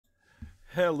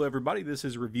Hello everybody, this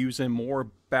is Reviews and More,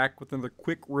 back with another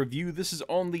quick review. This is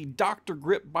on the Dr.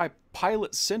 Grip by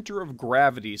Pilot Center of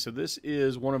Gravity. So this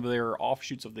is one of their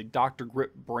offshoots of the Dr.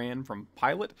 Grip brand from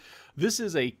Pilot. This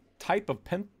is a type of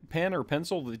pen or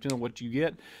pencil, depending on what you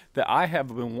get, that I have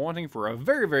been wanting for a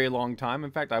very, very long time.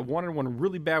 In fact, I wanted one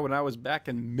really bad when I was back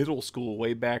in middle school,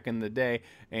 way back in the day,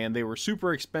 and they were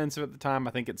super expensive at the time.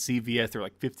 I think at CVS they're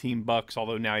like 15 bucks,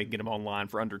 although now you can get them online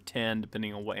for under 10,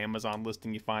 depending on what Amazon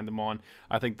listing you find them on.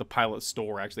 I think the Pilot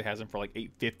store actually has them for like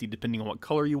 $8.50, depending on what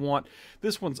color you want.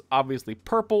 This one's obviously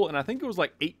purple, and I think it was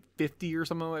like $8.50 or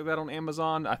something like that on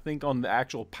Amazon. I think on the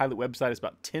actual Pilot website it's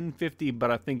about $10.50,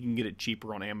 but I think you can get it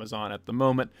cheaper on Amazon at the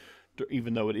moment,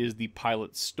 even though it is the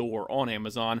Pilot store on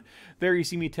Amazon. There you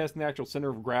see me testing the actual center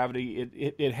of gravity.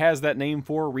 It has that name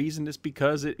for a reason. It's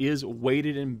because it is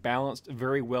weighted and balanced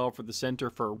very well for the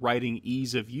center for writing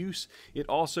ease of use. It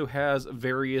also has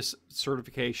various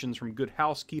certifications from Good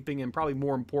Housekeeping, and probably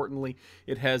more importantly,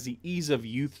 it has the ease of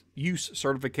use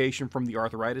certification from the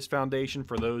Arthritis Foundation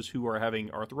for those who are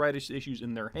having arthritis issues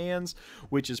in their hands,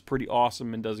 which is pretty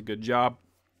awesome and does a good job.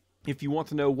 If you want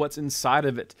to know what's inside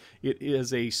of it, it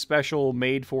is a special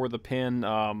made for the pen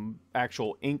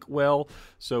actual ink well.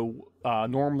 So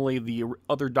normally the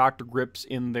other Dr. Grips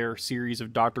in their series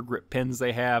of Dr. Grip pens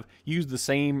they have use the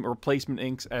same replacement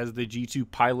inks as the G2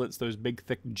 Pilots, those big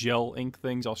thick gel ink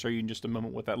things. I'll show you in just a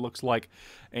moment what that looks like.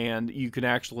 And you can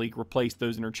actually replace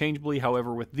those interchangeably.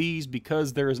 However, with these,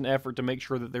 because there is an effort to make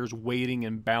sure that there's weighting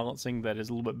and balancing that is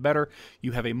a little bit better,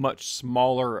 you have a much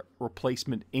smaller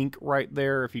replacement ink right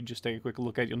there. If you just take a quick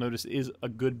look at it, you'll notice it is a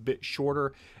good bit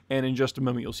shorter. And in just a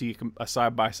moment, you'll see a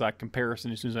side-by-side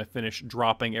comparison as soon as I finish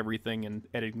dropping everything and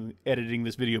editing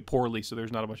this video poorly, so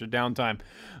there's not a bunch of downtime.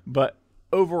 But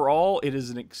overall, it is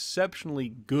an exceptionally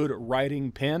good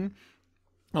writing pen.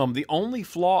 The only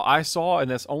flaw I saw,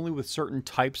 and that's only with certain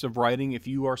types of writing, if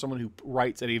you are someone who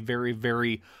writes at a very,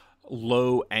 very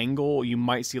low angle, you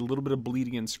might see a little bit of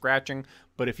bleeding and scratching.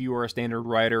 But if you are a standard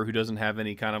writer who doesn't have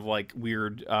any kind of like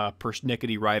weird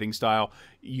persnickety writing style,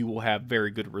 you will have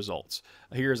very good results.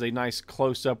 Here's a nice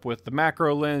close-up with the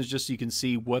macro lens, just so you can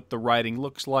see what the writing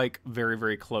looks like very,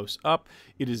 very close up.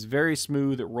 It is very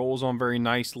smooth. It rolls on very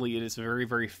nicely. It is a very,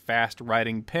 very fast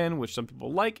writing pen, which some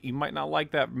people like. You might not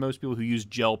like that. Most people who use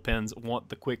gel pens want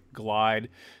the quick glide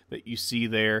that you see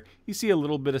there. You see a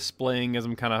little bit of splaying as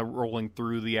I'm kind of rolling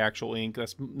through the actual ink.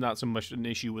 That's not so much an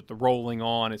issue with the rolling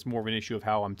on. It's more of an issue of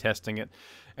how I'm testing it.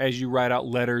 As you write out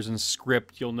letters and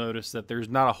script, you'll notice that there's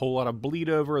not a whole lot of bleed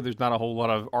over. There's not a whole lot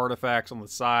of artifacts on the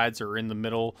sides or in the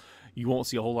middle. You won't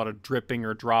see a whole lot of dripping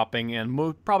or dropping,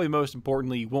 and probably most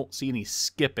importantly, you won't see any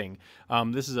skipping.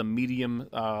 This is a medium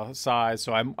size,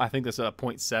 so I think that's a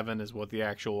 0.7 is what the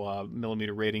actual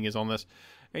millimeter rating is on this.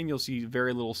 And you'll see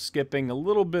very little skipping, a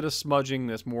little bit of smudging.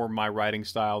 That's more my writing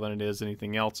style than it is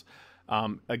anything else.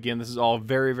 Again, this is all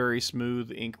very, very smooth.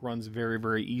 The ink runs very,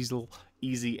 very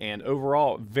easy, and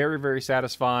overall very, very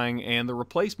satisfying. And the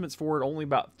replacements for it only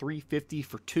about $3.50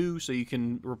 for two, so you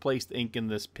can replace the ink in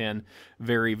this pen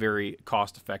very, very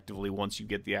cost effectively once you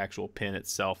get the actual pen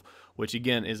itself, which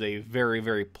again is a very,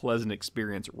 very pleasant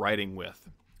experience writing with.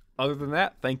 Other than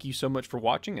that, thank you so much for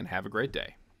watching and have a great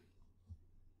day.